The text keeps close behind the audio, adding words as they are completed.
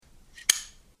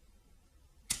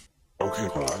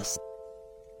Nicholas.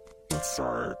 Let's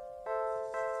start.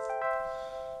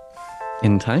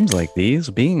 In times like these,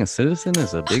 being a citizen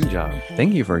is a big job.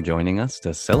 Thank you for joining us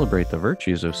to celebrate the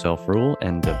virtues of self-rule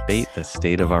and debate the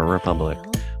state of our republic.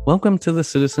 Welcome to the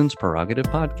Citizens Prerogative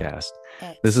Podcast.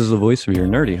 This is the voice of your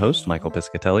nerdy host, Michael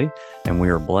Piscatelli, and we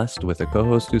are blessed with a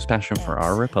co-host whose passion for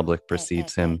our republic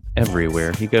precedes him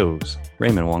everywhere he goes,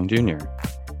 Raymond Wong Jr.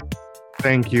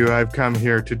 Thank you. I've come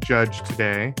here to judge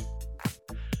today.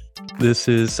 This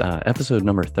is episode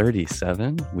number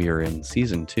 37. We are in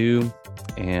season 2,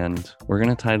 and we're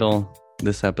going to title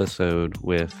this episode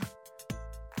with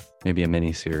maybe a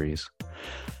mini-series,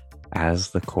 As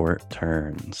the Court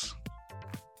Turns.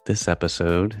 This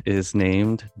episode is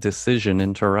named Decision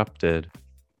Interrupted.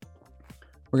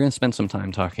 We're going to spend some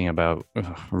time talking about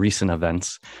recent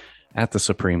events at the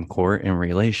Supreme Court in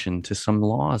relation to some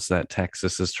laws that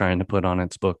Texas is trying to put on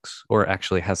its books, or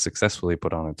actually has successfully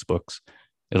put on its books.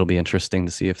 It'll be interesting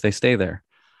to see if they stay there.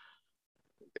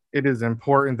 It is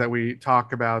important that we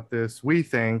talk about this. We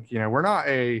think, we're not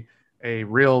a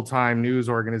real-time news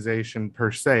organization per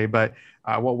se, but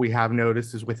what we have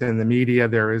noticed is within the media,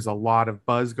 there is a lot of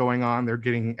buzz going on. They're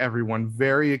getting everyone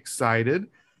very excited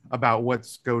about what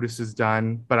SCOTUS has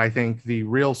done. But I think the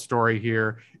real story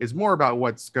here is more about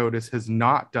what SCOTUS has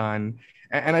not done.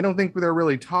 And I don't think they're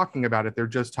really talking about it. They're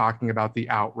just talking about the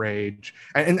outrage.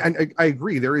 And I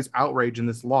agree, there is outrage in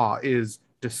this law. It is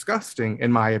disgusting,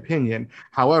 in my opinion.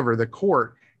 However, the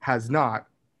court has not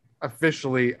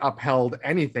officially upheld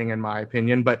anything, in my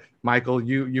opinion. But Michael,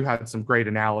 you had some great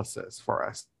analysis for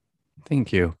us.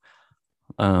 Thank you.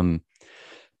 No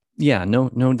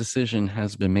decision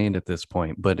has been made at this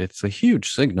point, but it's a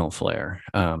huge signal flare.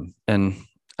 And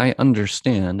I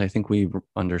think we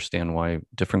understand why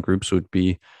different groups would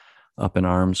be up in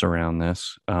arms around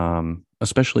this,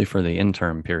 especially for the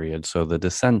interim period. So the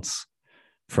dissents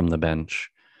from the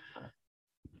bench,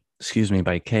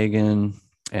 by Kagan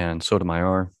and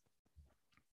Sotomayor,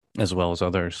 as well as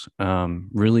others,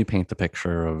 really paint the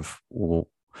picture of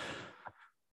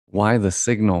why the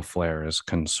signal flare is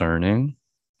concerning.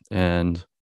 And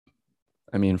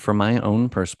I mean, from my own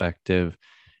perspective,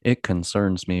 it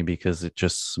concerns me because it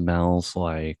just smells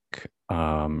like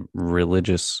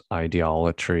religious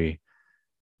idolatry,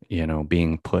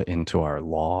 being put into our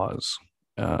laws.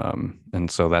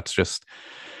 And so that's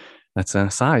an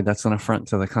aside. That's an affront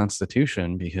to the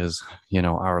Constitution because,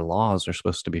 our laws are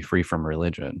supposed to be free from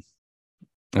religion,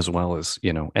 as well as,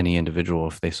 any individual,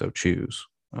 if they so choose,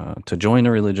 to join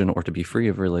a religion or to be free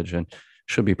of religion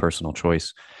should be personal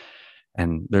choice.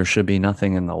 And there should be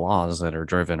nothing in the laws that are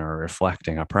driven or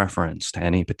reflecting a preference to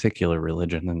any particular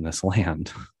religion in this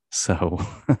land. So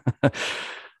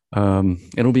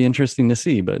it'll be interesting to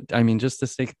see. But I mean, just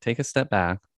to take a step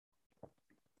back,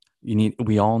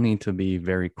 we all need to be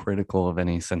very critical of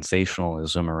any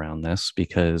sensationalism around this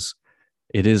because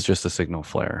it is just a signal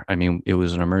flare. I mean, it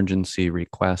was an emergency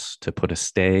request to put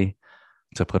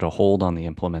a hold on the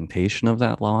implementation of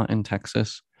that law in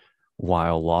Texas,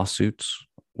 while lawsuits,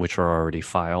 which are already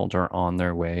filed, are on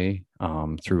their way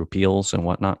through appeals and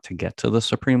whatnot to get to the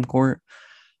Supreme Court,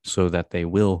 so that they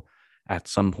will, at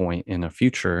some point in the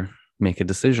future, make a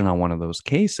decision on one of those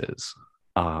cases.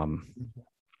 So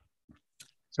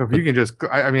if you can just,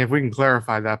 if we can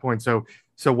clarify that point. So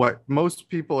what most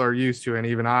people are used to, and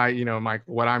even I, Mike,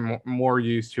 what I'm more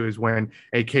used to is when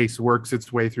a case works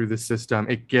its way through the system,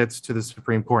 it gets to the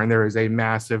Supreme Court and there is a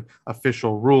massive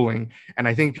official ruling. And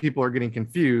I think people are getting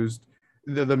confused.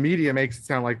 The media makes it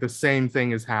sound like the same thing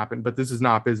has happened, but this is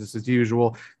not business as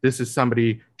usual. This is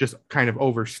somebody just kind of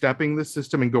overstepping the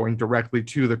system and going directly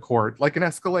to the court, like an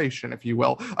escalation, if you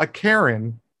will, a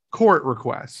Karen court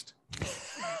request.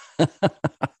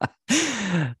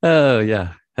 Oh,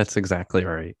 yeah, that's exactly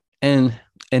right. And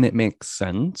it makes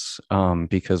sense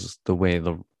because the way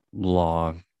the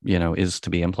law, is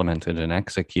to be implemented and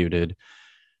executed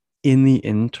in the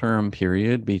interim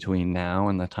period between now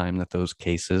and the time that those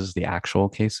cases, the actual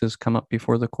cases, come up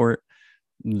before the court,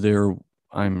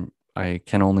 I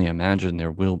can only imagine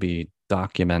there will be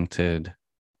documented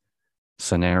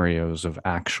scenarios of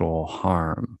actual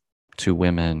harm to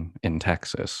women in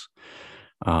Texas,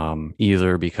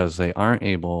 either because they aren't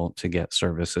able to get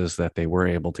services that they were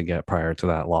able to get prior to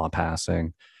that law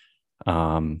passing,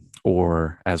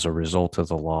 or as a result of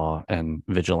the law and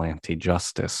vigilante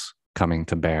justice coming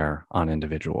to bear on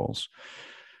individuals.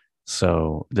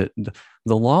 So the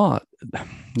law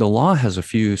has a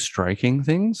few striking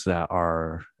things that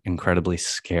are incredibly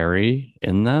scary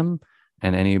in them,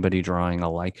 and anybody drawing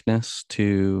a likeness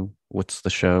to what's the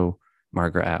show,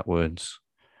 Margaret Atwood's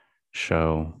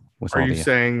show, with Are all you the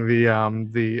saying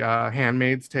the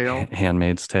Handmaid's Tale?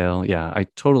 Handmaid's Tale. Yeah, I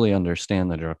totally understand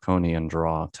the draconian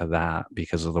draw to that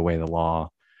because of the way the law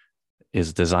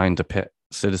is designed to pit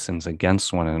citizens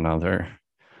against one another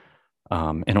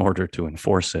in order to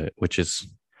enforce it, which is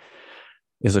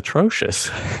atrocious.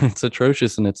 It's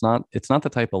atrocious, and it's not the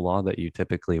type of law that you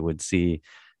typically would see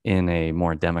in a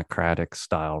more democratic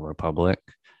style republic,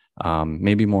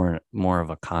 maybe more of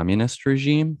a communist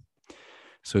regime.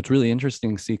 So it's really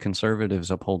interesting to see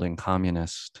conservatives upholding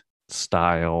communist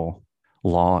style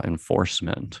law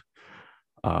enforcement.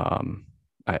 Um,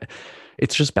 I,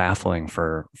 it's just baffling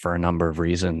for a number of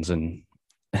reasons, and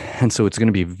so it's going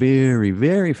to be very,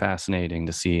 very fascinating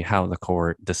to see how the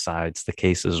court decides the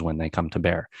cases when they come to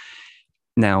bear.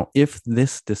 Now, if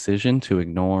this decision to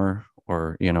ignore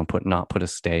or not put a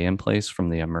stay in place from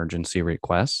the emergency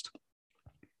request,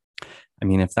 I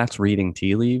mean, if that's reading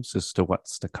tea leaves as to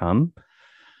what's to come,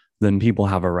 then people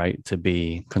have a right to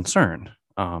be concerned.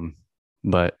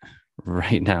 But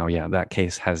right now, yeah, that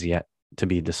case has yet to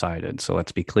be decided. So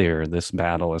let's be clear, this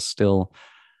battle is still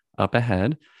up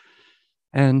ahead.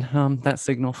 And that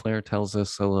signal flare tells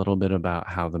us a little bit about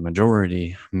how the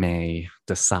majority may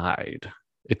decide.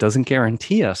 It doesn't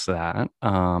guarantee us that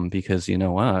because you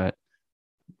know what?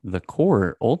 The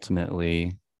court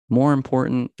ultimately, more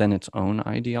important than its own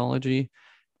ideology,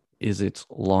 is its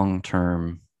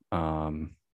long-term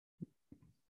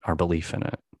our belief in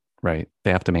it, right?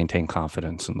 They have to maintain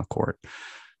confidence in the court.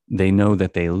 They know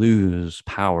that they lose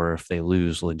power if they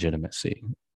lose legitimacy.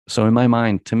 So in my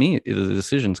mind, to me, the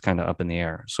decision's kind of up in the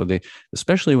air. So they,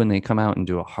 especially when they come out and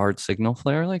do a hard signal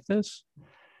flare like this,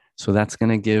 so that's going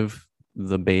to give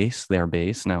the base their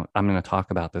base. Now, I'm going to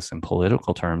talk about this in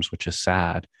political terms, which is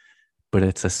sad, but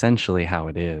it's essentially how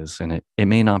it is. And it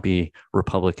may not be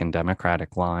Republican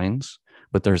Democratic lines,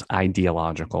 but there's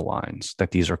ideological lines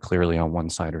that these are clearly on one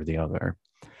side or the other.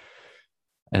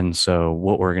 And so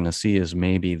what we're going to see is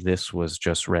maybe this was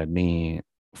just red meat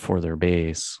for their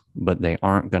base, but they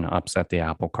aren't going to upset the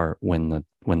apple cart when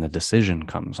the decision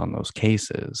comes on those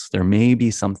cases. There may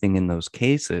be something in those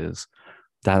cases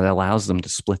that allows them to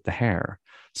split the hair,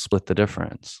 split the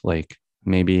difference. Like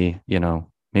maybe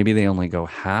they only go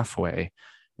halfway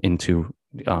into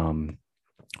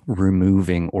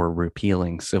removing or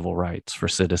repealing civil rights for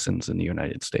citizens in the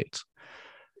United States.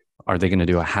 Are they going to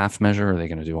do a half measure? Are they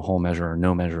going to do a whole measure or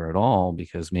no measure at all?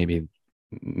 Because maybe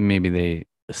they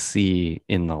see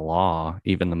in the law,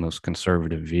 even the most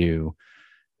conservative view,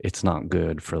 it's not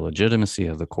good for legitimacy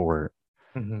of the court,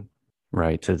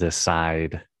 right, to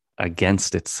decide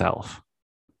against itself.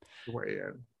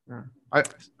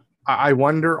 I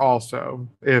wonder also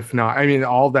if not. I mean,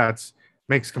 all that's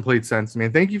makes complete sense. I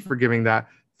mean, thank you for giving that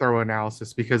thorough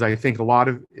analysis, because I think a lot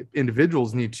of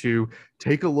individuals need to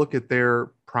take a look at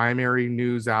their primary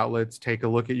news outlets, take a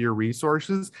look at your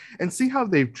resources, and see how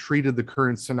they've treated the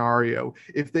current scenario.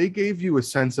 If they gave you a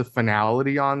sense of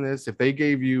finality on this, if they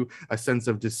gave you a sense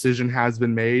of decision has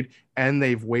been made and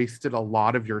they've wasted a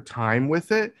lot of your time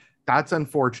with it, that's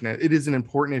unfortunate. It is an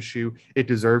important issue. It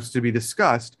deserves to be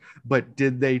discussed, but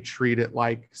did they treat it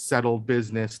like settled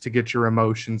business to get your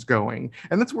emotions going?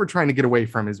 And that's what we're trying to get away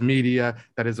from, is media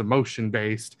that is emotion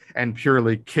based and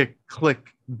purely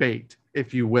click bait,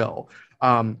 if you will.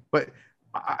 But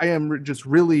I am just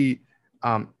really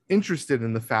interested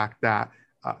in the fact that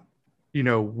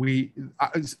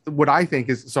what I think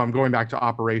is, so I'm going back to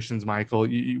operations, Michael.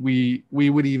 We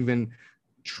would even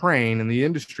train in the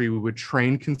industry, we would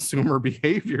train consumer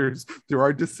behaviors through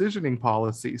our decisioning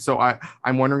policy. So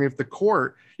I'm wondering if the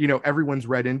court, everyone's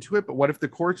read into it, but what if the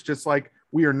court's just like,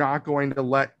 we are not going to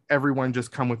let everyone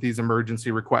just come with these emergency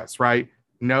requests, right?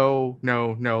 No,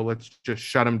 let's just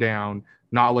shut them down,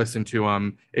 not listen to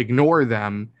them, ignore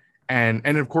them. And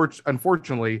of course,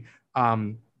 unfortunately,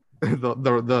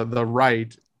 the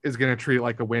right is going to treat it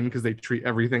like a win, because they treat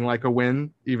everything like a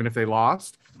win, even if they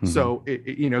lost. Mm-hmm. So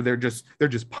they're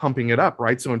just pumping it up,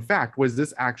 right? So in fact, was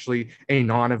this actually a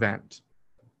non-event?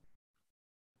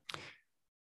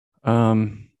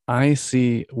 I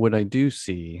do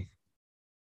see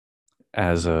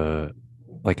as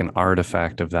an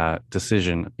artifact of that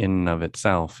decision in and of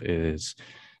itself is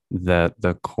that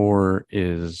the court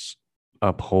is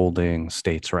upholding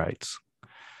states' rights.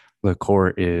 The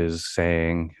court is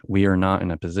saying we are not in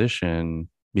a position,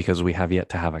 because we have yet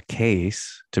to have a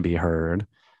case to be heard,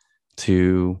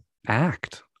 to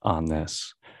act on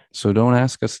this. So don't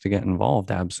ask us to get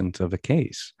involved absent of a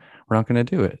case. We're not going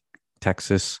to do it.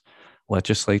 Texas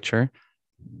legislature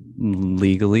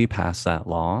legally passed that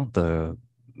law. The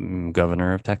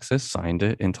governor of Texas signed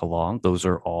it into law. Those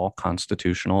are all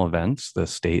constitutional events. The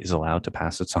state is allowed to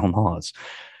pass its own laws.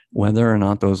 Whether or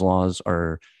not those laws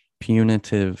are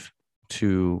punitive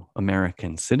to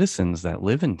American citizens that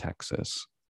live in Texas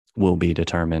will be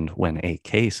determined when a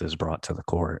case is brought to the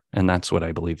court. And that's what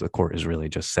I believe the court has really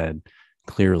just said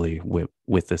clearly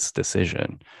with this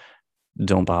decision.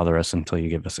 Don't bother us until you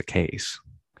give us a case.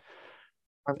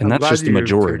 And that's just the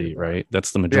majority, right?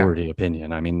 That's the majority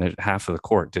opinion. I mean, half of the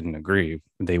court didn't agree.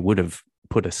 They would have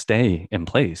put a stay in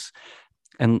place.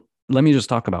 And let me just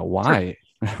talk about why,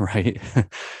 right?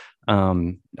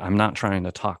 I'm not trying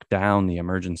to talk down the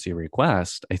emergency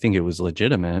request. I think it was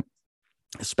legitimate,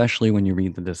 especially when you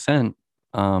read the dissent,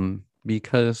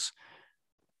 because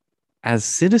as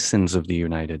citizens of the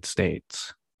United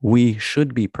States, we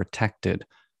should be protected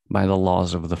by the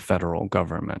laws of the federal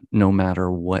government, no matter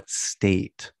what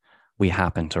state we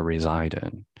happen to reside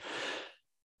in.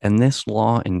 And this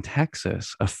law in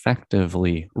Texas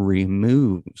effectively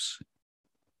removes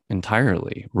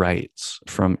entirely rights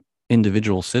from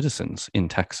individual citizens in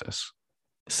Texas,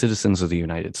 citizens of the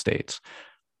United States,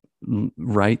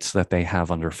 rights that they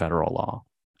have under federal law.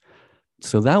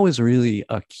 So that was really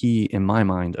a key, in my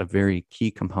mind, a very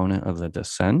key component of the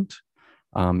dissent,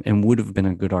 and would have been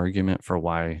a good argument for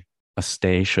why a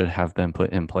stay should have been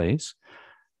put in place,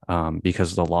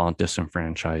 because the law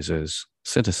disenfranchises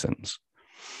citizens.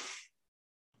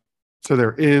 So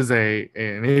there is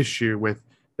an issue with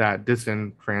that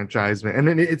disenfranchisement. And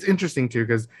then it's interesting too,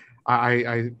 because I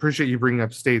appreciate you bringing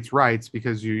up states' rights,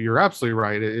 because you're absolutely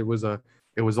right. It was a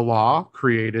law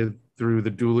created through the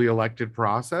duly elected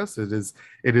process. It is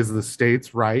the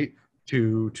state's right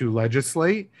to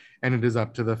legislate, and it is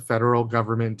up to the federal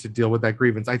government to deal with that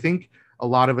grievance. I think a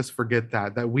lot of us forget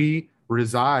that we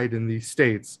reside in these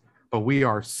states, but we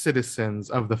are citizens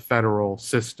of the federal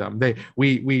system.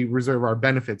 We reserve our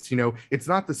benefits. It's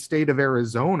not the state of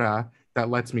Arizona that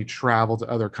lets me travel to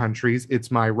other countries.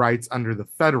 It's my rights under the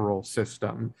federal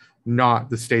system, not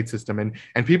the state system.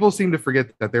 And people seem to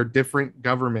forget that they're different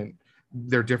government,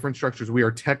 they're different structures. We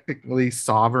are technically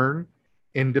sovereign,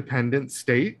 independent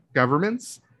state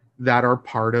governments that are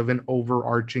part of an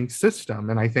overarching system.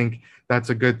 And I think that's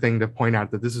a good thing to point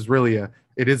out, that this is really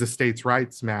it is a states'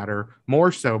 rights matter,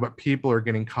 more so, but people are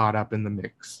getting caught up in the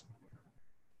mix.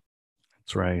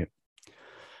 That's right.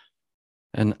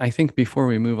 And I think before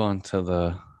we move on to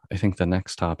the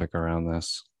next topic around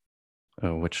this,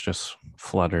 which just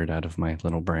fluttered out of my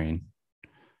little brain.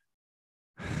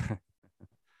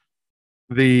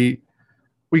 We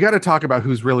got to talk about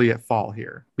who's really at fault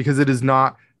here, because it is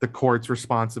not the court's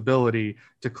responsibility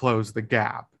to close the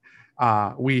gap.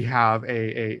 We have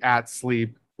a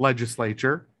at-sleep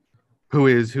legislature who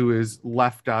is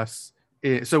left us.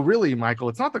 So really, Michael,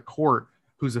 it's not the court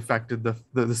who's affected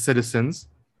the citizens.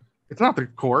 It's not the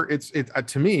court. It's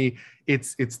to me,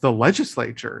 it's the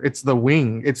legislature. It's the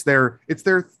wing. It's their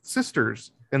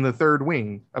sisters in the third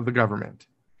wing of the government.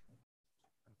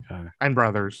 Okay. And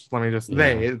brothers. Let me just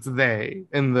it's they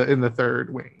in the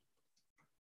third wing.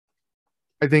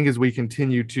 I think as we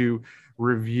continue to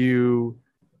review,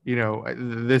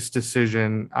 this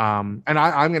decision, and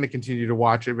I'm going to continue to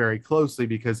watch it very closely,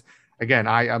 because again,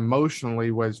 I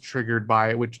emotionally was triggered by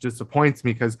it, which disappoints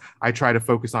me, because I try to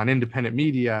focus on independent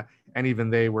media, and even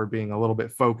they were being a little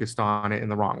bit focused on it in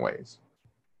the wrong ways.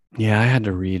 Yeah, I had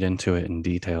to read into it in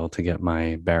detail to get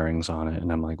my bearings on it.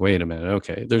 And I'm like, wait a minute.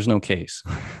 Okay, there's no case.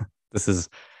 This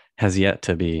has yet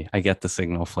to be. I get the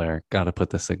signal flare. Got to put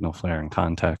the signal flare in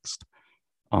context.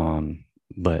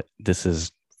 But this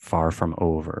is far from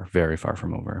over, very far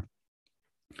from over.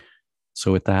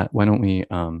 So with that, why don't we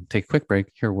take a quick break,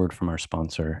 hear a word from our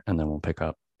sponsor, and then we'll pick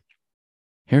up.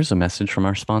 Here's a message from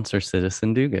our sponsor,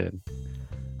 Citizen Do Good.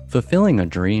 Fulfilling a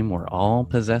dream where all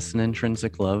possess an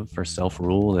intrinsic love for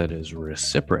self-rule that is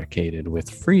reciprocated with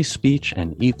free speech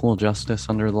and equal justice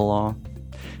under the law.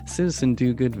 Citizen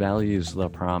Do Good values the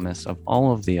promise of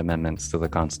all of the amendments to the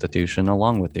Constitution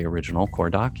along with the original core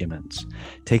documents.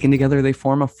 Taken together, they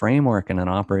form a framework and an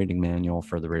operating manual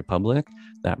for the Republic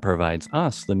that provides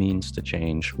us the means to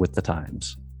change with the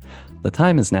times. The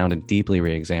time is now to deeply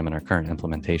re-examine our current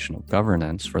implementation of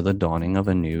governance for the dawning of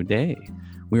a new day.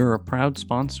 We are a proud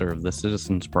sponsor of the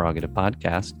Citizens Prerogative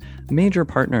Podcast, a major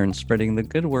partner in spreading the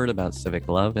good word about civic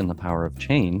love and the power of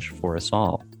change for us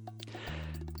all.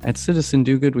 At Citizen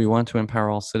Do Good, we want to empower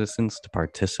all citizens to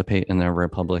participate in their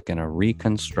republic in a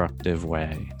reconstructive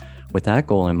way. With that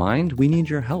goal in mind, we need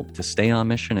your help to stay on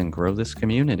mission and grow this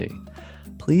community.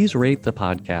 Please rate the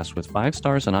podcast with 5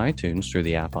 stars on iTunes through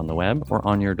the app on the web or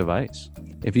on your device.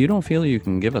 If you don't feel you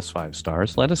can give us 5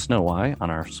 stars, let us know why on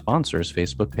our sponsor's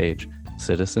Facebook page,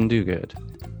 Citizen Do Good.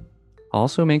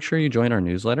 Also, make sure you join our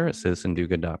newsletter at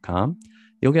citizendogood.com.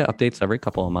 You'll get updates every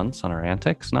couple of months on our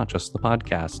antics, not just the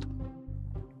podcast.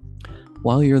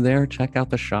 While you're there, check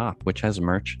out the shop, which has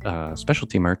merch,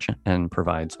 specialty merch, and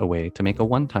provides a way to make a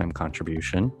one-time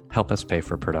contribution, help us pay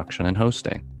for production and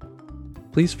hosting.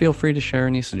 Please feel free to share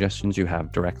any suggestions you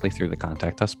have directly through the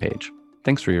Contact Us page.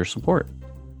 Thanks for your support.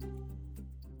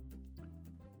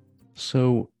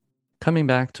 So, coming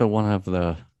back to one of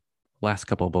the last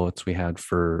couple of bullets we had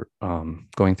for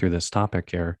going through this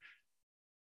topic here,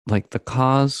 like the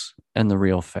cause and the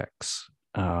real fix.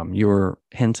 You were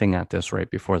hinting at this right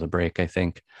before the break, I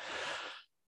think.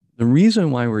 The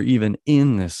reason why we're even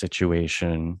in this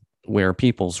situation where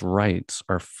people's rights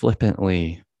are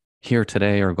flippantly here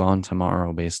today or gone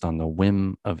tomorrow based on the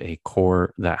whim of a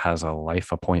court that has a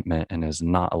life appointment and is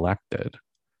not elected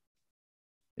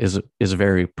is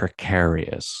very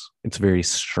precarious. It's very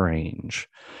strange.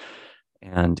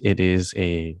 And it is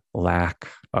a lack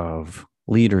of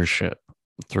leadership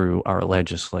through our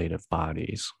legislative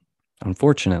bodies.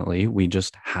 Unfortunately, we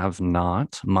just have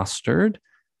not mustered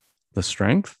the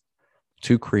strength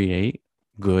to create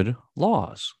good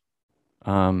laws.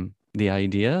 The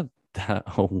idea that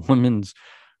a woman's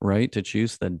right to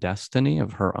choose the destiny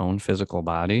of her own physical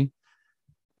body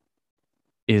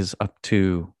is up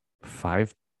to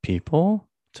 5 people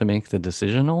to make the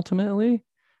decision ultimately.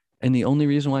 And the only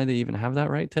reason why they even have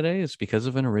that right today is because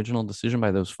of an original decision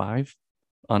by those 5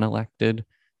 unelected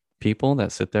people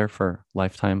that sit there for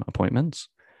lifetime appointments.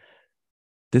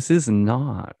 This is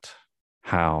not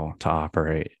how to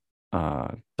operate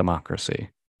democracy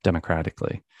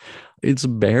democratically. It's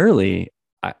barely,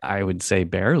 I would say,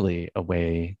 barely a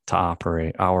way to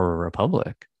operate our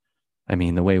republic. I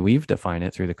mean, the way we've defined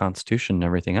it through the Constitution and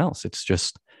everything else, it's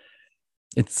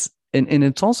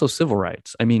it's also civil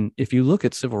rights. I mean, if you look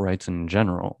at civil rights in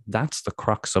general, that's the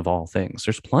crux of all things.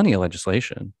 There's plenty of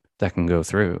legislation that can go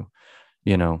through.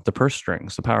 You know, the purse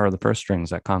strings, the power of the purse strings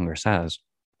that Congress has,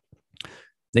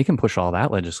 they can push all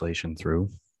that legislation through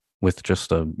with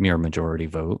just a mere majority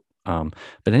vote. But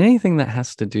anything that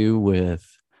has to do with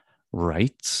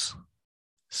rights,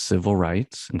 civil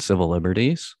rights, and civil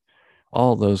liberties,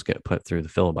 all those get put through the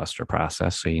filibuster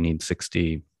process. So you need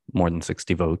more than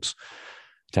 60 votes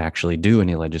to actually do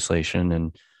any legislation.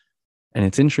 And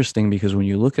it's interesting because when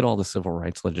you look at all the civil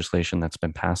rights legislation that's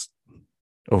been passed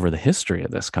over the history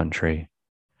of this country,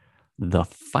 the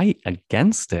fight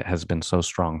against it has been so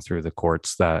strong through the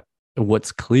courts that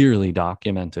what's clearly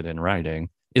documented in writing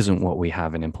isn't what we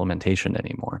have in implementation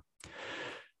anymore.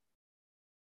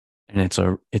 And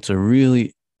it's a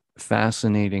really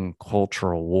fascinating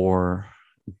cultural war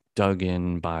dug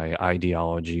in by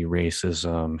ideology,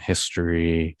 racism,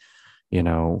 history, you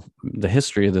know, the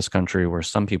history of this country where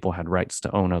some people had rights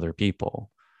to own other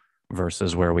people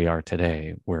versus where we are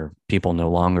today, where people no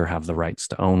longer have the rights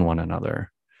to own one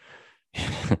another.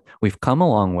 We've come a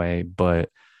long way, but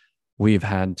we've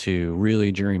had to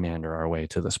really gerrymander our way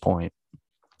to this point.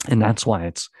 And that's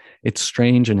why it's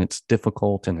strange and it's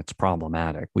difficult and it's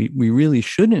problematic. We really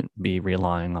shouldn't be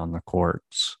relying on the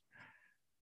courts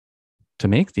to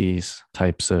make these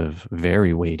types of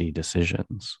very weighty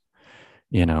decisions,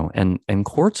 you know, and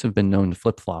courts have been known to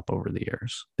flip-flop over the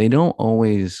years. They don't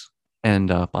always end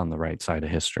up on the right side of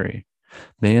history.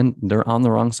 They're on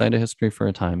the wrong side of history for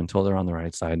a time until they're on the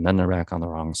right side, and then they're back on the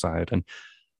wrong side. And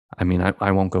I mean,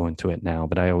 I won't go into it now,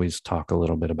 but I always talk a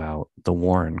little bit about the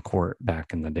Warren Court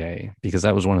back in the day, because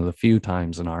that was one of the few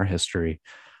times in our history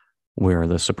where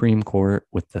the Supreme Court,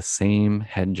 with the same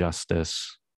head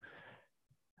justice,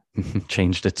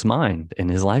 changed its mind in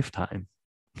his lifetime.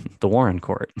 The Warren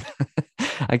Court.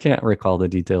 I can't recall the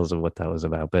details of what that was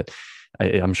about, but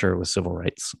I'm sure it was civil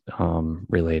rights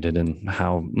related, and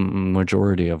how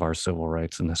majority of our civil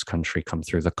rights in this country come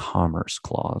through the Commerce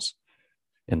Clause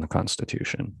in the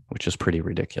Constitution, which is pretty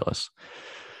ridiculous.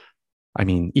 I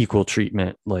mean, equal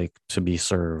treatment, like to be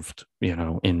served, you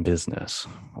know, in business,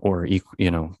 or,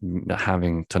 you know,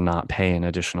 having to not pay an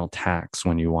additional tax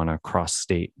when you want to cross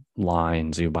state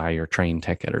lines, you buy your train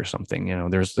ticket or something. You know,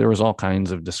 there was all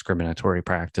kinds of discriminatory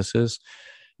practices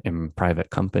in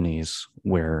private companies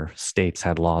where states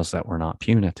had laws that were not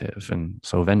punitive. And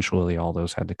so eventually all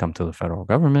those had to come to the federal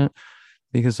government,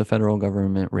 because the federal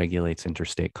government regulates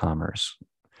interstate commerce.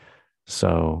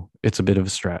 So it's a bit of a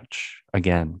stretch,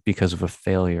 again, because of a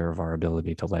failure of our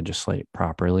ability to legislate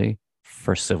properly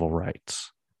for civil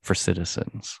rights, for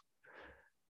citizens.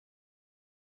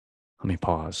 Let me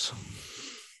pause.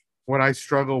 What I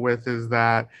struggle with is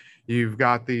that you've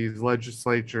got these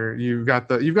legislature, you've got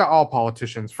all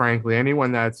politicians, frankly,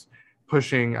 anyone that's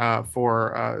pushing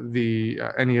for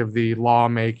any of the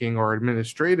lawmaking or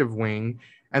administrative wing,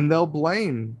 and they'll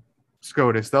blame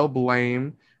SCOTUS, they'll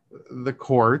blame the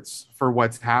courts for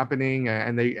what's happening,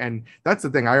 and that's the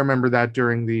thing. I remember that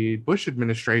during the Bush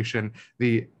administration,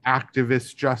 the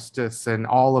activist justice and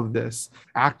all of this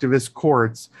activist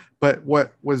courts. But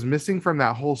what was missing from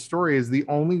that whole story is the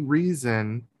only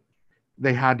reason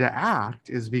they had to act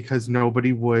is because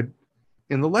nobody would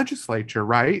in the legislature,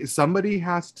 right? Somebody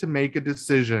has to make a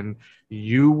decision.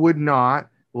 You would not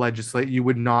legislate, you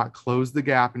would not close the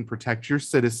gap and protect your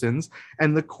citizens.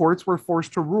 And the courts were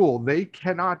forced to rule. They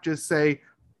cannot just say,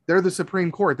 they're the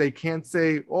Supreme Court. They can't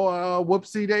say, oh,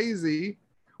 whoopsie daisy.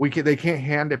 They can't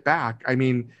hand it back. I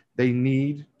mean, they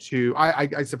need to,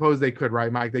 I suppose they could,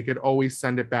 right, Mike? They could always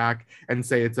send it back and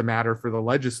say it's a matter for the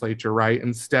legislature, right?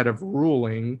 Instead of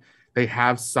ruling, they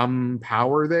have some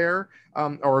power there,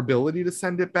 or ability to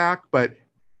send it back. But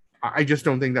I just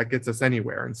don't think that gets us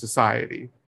anywhere in society.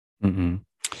 Mm-hmm.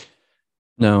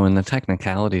 No, and the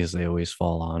technicalities they always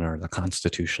fall on are the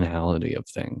constitutionality of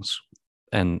things.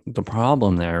 And the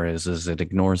problem there is it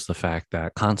ignores the fact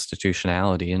that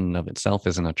constitutionality in and of itself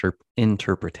is an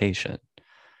interpretation.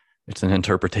 It's an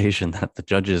interpretation that the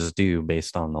judges do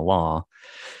based on the law.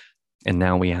 And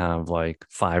now we have like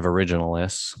 5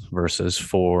 originalists versus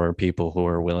 4 people who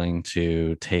are willing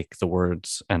to take the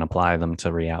words and apply them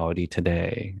to reality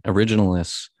today.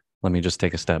 Originalists, let me just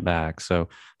take a step back. So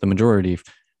the majority,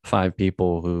 5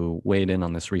 people who weighed in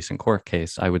on this recent court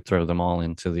case, I would throw them all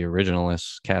into the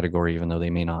originalist category, even though they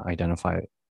may not identify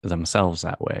themselves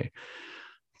that way.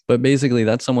 But basically,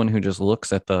 that's someone who just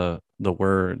looks at the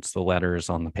words, the letters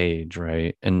on the page,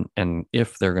 right? And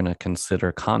if they're going to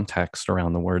consider context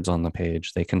around the words on the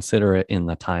page, they consider it in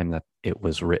the time that it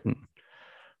was written.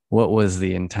 What was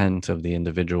the intent of the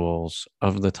individuals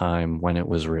of the time when it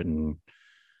was written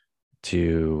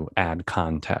to add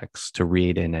context, to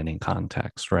read in any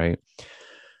context, right?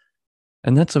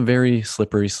 And that's a very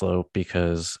slippery slope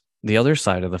because the other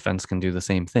side of the fence can do the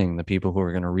same thing. The people who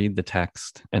are going to read the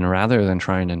text, and rather than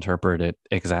try and interpret it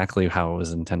exactly how it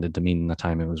was intended to mean in the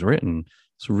time it was written,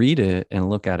 so read it and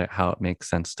look at it how it makes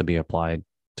sense to be applied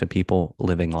to people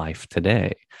living life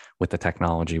today with the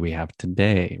technology we have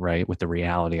today, right? With the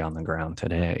reality on the ground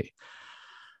today.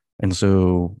 And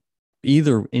so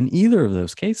in either of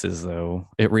those cases, though,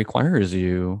 it requires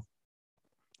you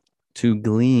to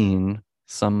glean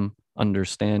some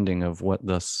understanding of what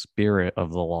the spirit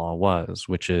of the law was,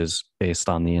 which is based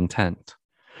on the intent.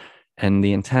 And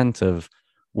the intent of,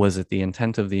 was it the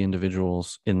intent of the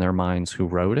individuals in their minds who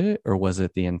wrote it, or was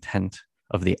it the intent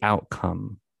of the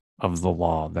outcome of the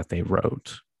law that they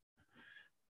wrote?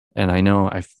 And I know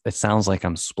it sounds like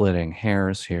I'm splitting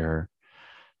hairs here,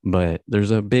 but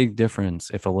there's a big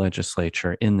difference if a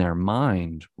legislature in their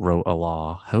mind wrote a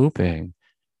law hoping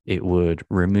it would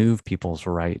remove people's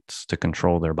rights to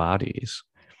control their bodies.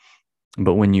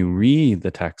 But when you read the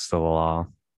text of the law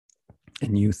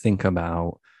and you think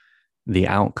about the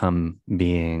outcome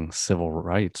being civil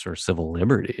rights or civil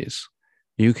liberties,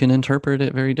 you can interpret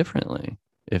it very differently.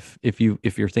 If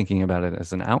you're thinking about it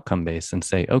as an outcome base and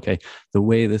say, okay, the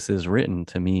way this is written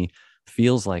to me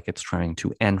feels like it's trying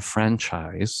to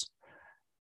enfranchise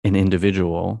an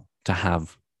individual to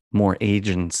have more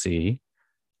agency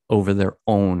over their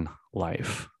own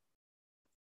life.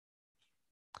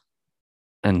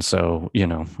 And so,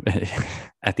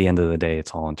 at the end of the day,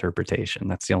 it's all interpretation.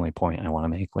 That's the only point I want to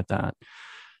make with that.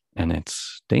 And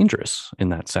it's dangerous in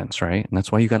that sense, right? And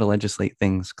that's why you got to legislate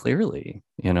things clearly.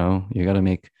 You got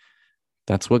to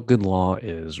that's what good law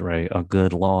is, right? A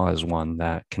good law is one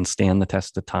that can stand the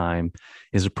test of time,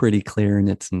 is pretty clear in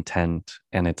its intent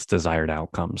and its desired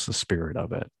outcomes, the spirit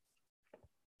of it.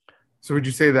 So would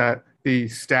you say that the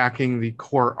stacking the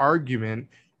core argument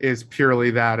is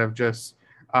purely that of just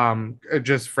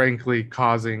frankly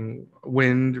causing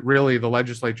wind? Really, the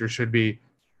legislature should be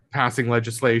passing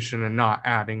legislation and not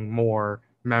adding more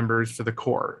members to the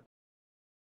court.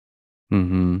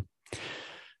 Mm-hmm.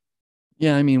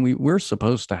 Yeah, I mean, we're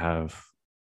supposed to have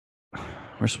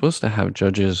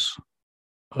judges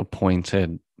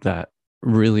appointed that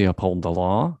really uphold the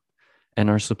law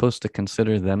and are supposed to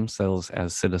consider themselves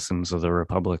as citizens of the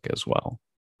republic as well.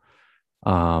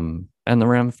 And the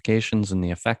ramifications and the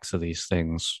effects of these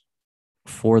things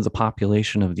for the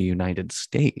population of the United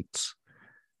States,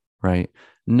 right?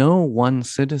 No one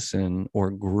citizen or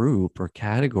group or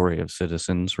category of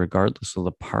citizens, regardless of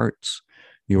the parts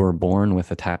you were born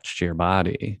with attached to your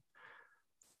body,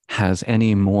 has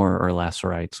any more or less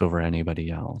rights over anybody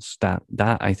else. That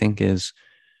I think is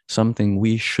something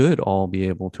we should all be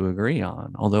able to agree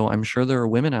on. Although I'm sure there are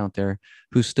women out there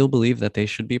who still believe that they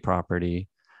should be property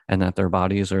and that their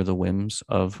bodies are the whims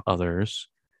of others.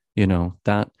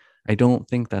 That I don't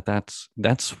think that's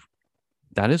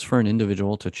That is for an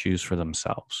individual to choose for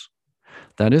themselves.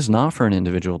 That is not for an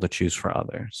individual to choose for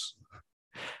others.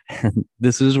 And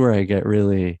this is where I get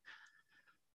really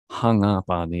hung up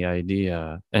on the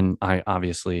idea. And I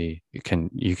obviously you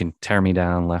can tear me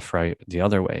down left, right, the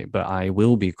other way, but I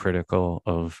will be critical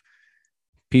of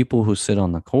people who sit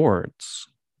on the courts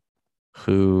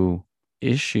who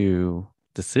issue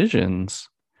decisions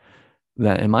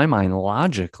that, in my mind,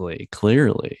 logically,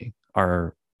 clearly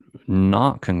are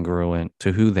not congruent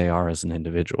to who they are as an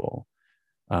individual.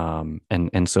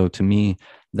 And so to me,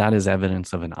 that is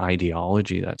evidence of an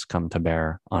ideology that's come to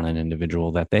bear on an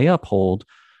individual that they uphold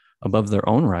above their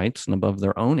own rights and above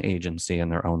their own agency in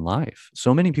their own life.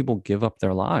 So many people give up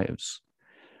their lives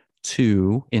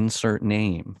to insert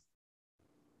name,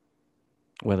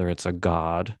 whether it's a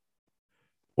god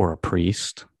or a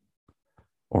priest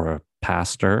or a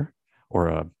pastor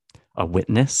or a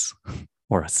witness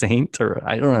or a saint, or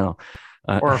I don't know.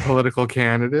 Or a political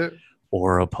candidate.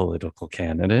 Or a political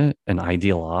candidate, an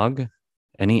ideologue,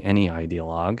 any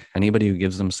ideologue, anybody who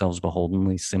gives themselves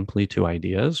beholdenly simply to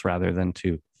ideas rather than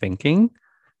to thinking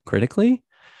critically,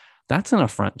 that's an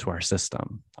affront to our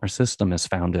system. Our system is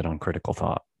founded on critical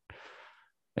thought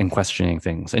and questioning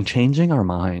things and changing our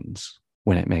minds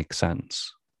when it makes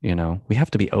sense. You know, we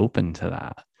have to be open to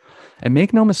that. And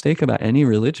make no mistake about any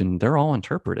religion, they're all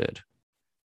interpreted.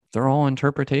 They're all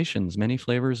interpretations, many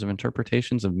flavors of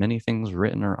interpretations of many things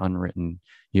written or unwritten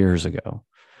years ago.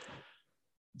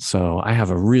 So I have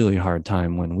a really hard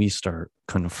time when we start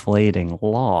conflating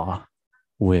law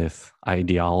with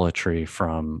ideolatry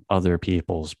from other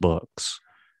people's books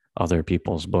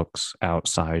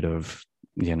outside of,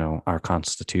 you know, our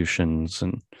constitutions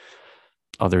and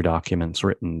other documents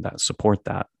written that support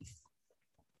that.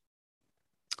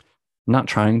 I'm not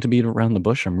trying to beat around the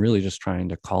bush. I'm really just trying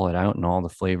to call it out in all the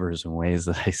flavors and ways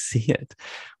that I see it,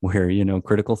 where, you know,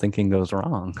 critical thinking goes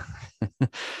wrong.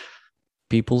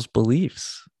 People's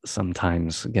beliefs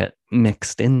sometimes get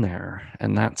mixed in there.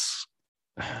 And that's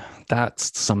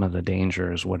some of the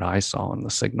dangers, what I saw in the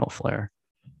signal flare.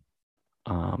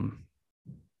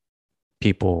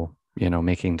 People, you know,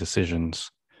 making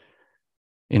decisions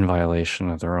in violation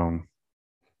of their own,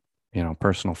 you know,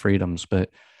 personal freedoms.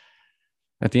 But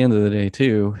at the end of the day,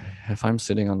 too, if I'm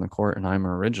sitting on the court and I'm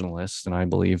an originalist and I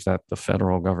believe that the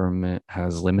federal government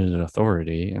has limited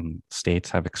authority and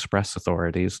states have express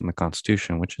authorities in the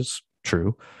Constitution, which is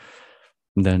true,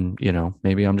 then, you know,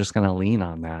 maybe I'm just going to lean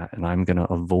on that and I'm going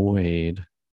to avoid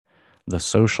the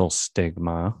social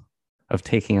stigma of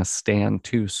taking a stand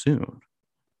too soon.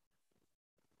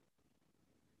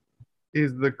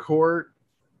 Is the court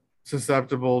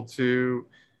susceptible to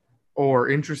or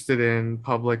interested in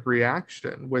public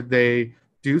reaction? Would they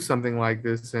do something like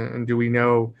this? And do we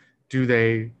know, do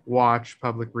they watch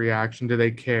public reaction? Do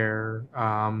they care?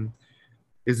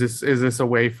 Is this a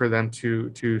way for them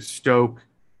to stoke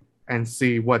and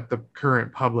see what the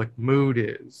current public mood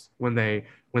is when they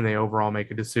overall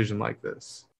make a decision like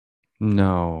this?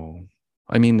 No.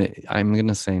 I mean, I'm going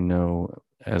to say no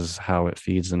as how it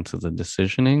feeds into the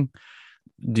decisioning.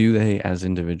 Do they, as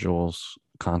individuals,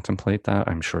 contemplate that?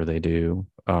 I'm sure they do.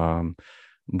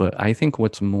 But I think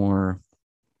what's more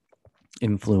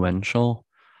influential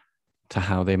to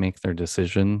how they make their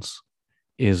decisions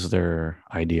is their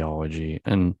ideology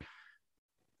and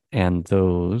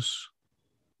those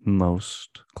most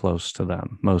close to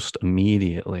them, most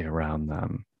immediately around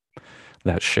them,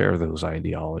 that share those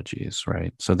ideologies,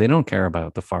 right? So they don't care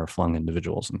about the far-flung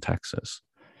individuals in Texas.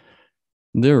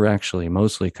 They're actually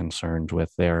mostly concerned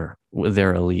with their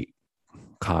elite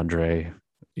cadre,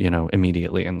 you know,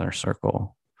 immediately in their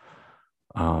circle.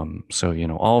 So, you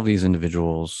know, all of these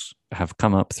individuals have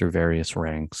come up through various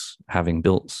ranks, having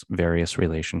built various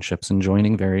relationships and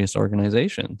joining various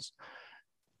organizations.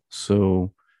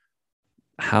 So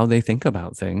how they think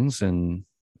about things and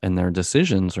their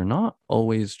decisions are not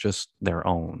always just their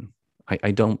own.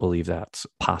 I don't believe that's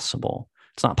possible.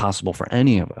 It's not possible for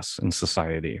any of us in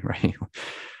society, right?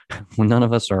 None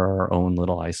of us are our own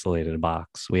little isolated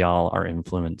box. We all are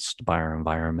influenced by our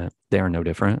environment. They are no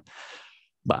different.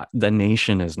 But the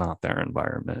nation is not their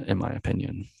environment, in my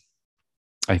opinion.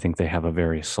 I think they have a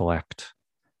very select,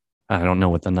 I don't know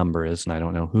what the number is and I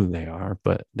don't know who they are,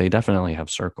 but they definitely have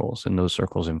circles, and those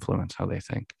circles influence how they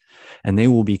think. And they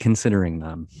will be considering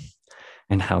them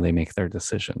and how they make their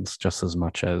decisions just as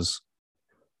much as,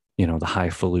 you know, the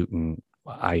highfalutin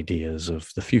ideas of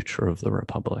the future of the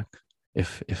republic.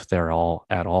 If they're all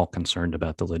at all concerned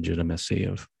about the legitimacy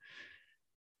of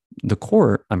the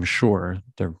court, I'm sure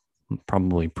they're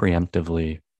probably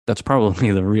preemptively, that's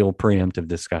probably the real preemptive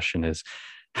discussion, is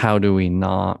how do we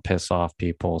not piss off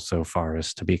people so far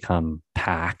as to become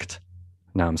packed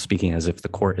Now I'm speaking as if the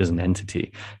court is an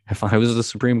entity. If I was the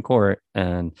Supreme Court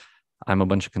and I'm a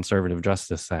bunch of conservative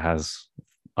justice that has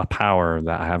a power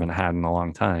that I haven't had in a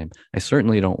long time, I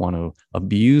certainly don't want to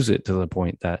abuse it to the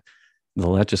point that the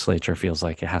legislature feels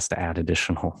like it has to add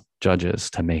additional judges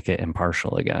to make it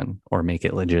impartial again or make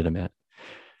it legitimate.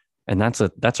 And that's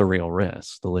a real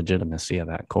risk, the legitimacy of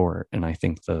that court. And I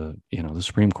think the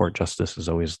Supreme Court justice is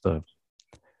always the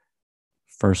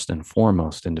first and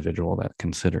foremost individual that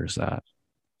considers that.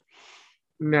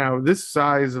 Now, this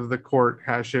size of the court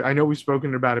has shifted. I know we've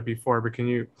spoken about it before, but can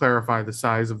you clarify the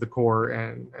size of the court?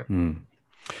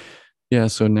 Yeah,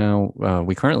 so now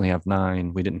we currently have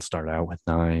 9. We didn't start out with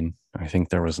 9. I think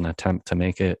there was an attempt to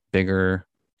make it bigger,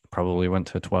 probably went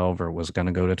to 12 or was going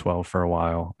to go to 12 for a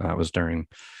while. That was during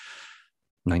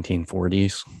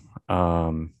 1940s,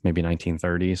 maybe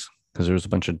 1930s, because there was a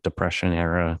bunch of Depression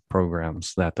era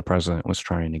programs that the president was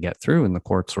trying to get through, and the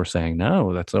courts were saying,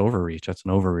 no, that's overreach. That's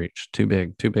an overreach. Too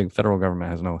big. Federal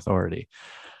government has no authority.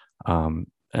 And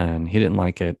he didn't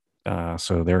like it.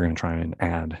 So they were going to try and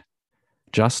add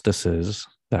justices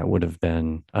that would have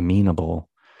been amenable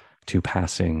to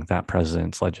passing that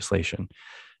president's legislation.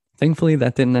 Thankfully,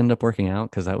 that didn't end up working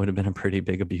out because that would have been a pretty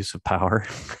big abuse of power.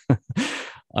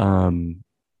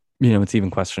 It's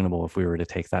even questionable if we were to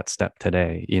take that step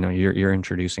today. You're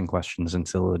introducing questions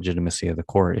into the legitimacy of the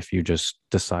court if you just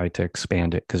decide to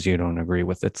expand it because you don't agree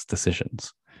with its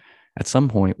decisions. At some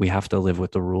point, we have to live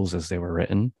with the rules as they were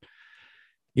written,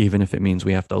 even if it means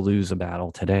we have to lose a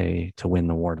battle today to win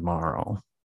the war tomorrow.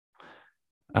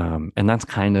 And that's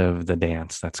kind of the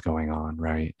dance that's going on,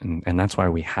 right? And that's why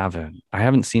I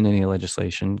haven't seen any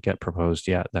legislation get proposed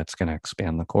yet that's going to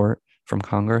expand the court from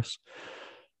Congress.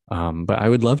 But I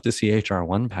would love to see H.R.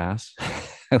 1 pass.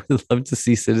 I would love to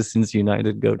see Citizens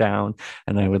United go down,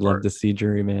 and I would love to see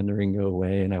gerrymandering go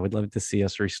away, and I would love to see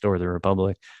us restore the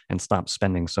republic and stop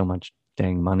spending so much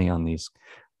dang money on these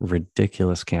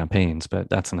ridiculous campaigns. But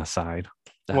that's an aside.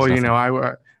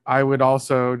 I would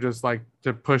also just like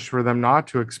to push for them not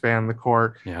to expand the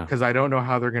court, because I don't know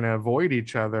how they're going to avoid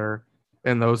each other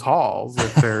in those halls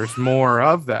if there's more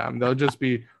of them. They'll just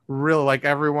be real, like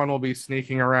everyone will be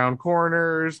sneaking around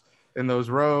corners in those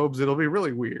robes. It'll be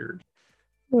really weird.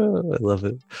 Oh, I love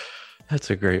it. That's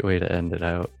a great way to end it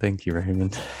out. Thank you,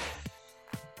 Raymond.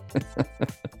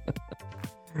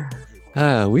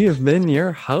 We have been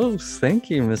your hosts. Thank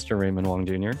you, Mr. Raymond Wong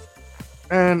Jr.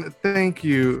 And thank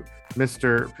you,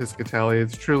 Mr. Piscatelli.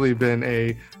 It's truly been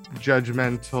a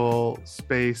judgmental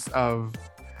space of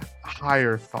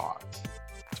higher thought.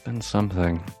 It's been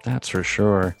something, that's for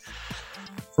sure.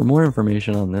 For more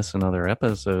information on this and other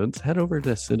episodes, head over to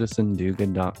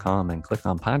citizendogood.com and click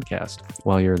on podcast.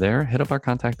 While you're there, hit up our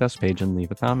contact us page and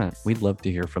leave a comment. We'd love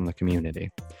to hear from the community.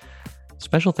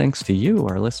 Special thanks to you,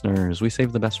 our listeners. We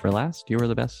saved the best for last. You are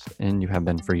the best, and you have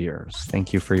been for years.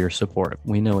 Thank you for your support.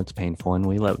 We know it's painful, and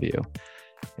we love you.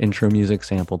 Intro music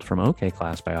sampled from OK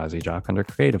Class by Ozzy Jock under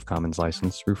Creative Commons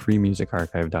license through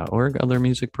freemusicarchive.org. Other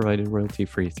music provided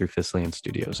royalty-free through Fislian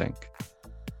Studios, Inc.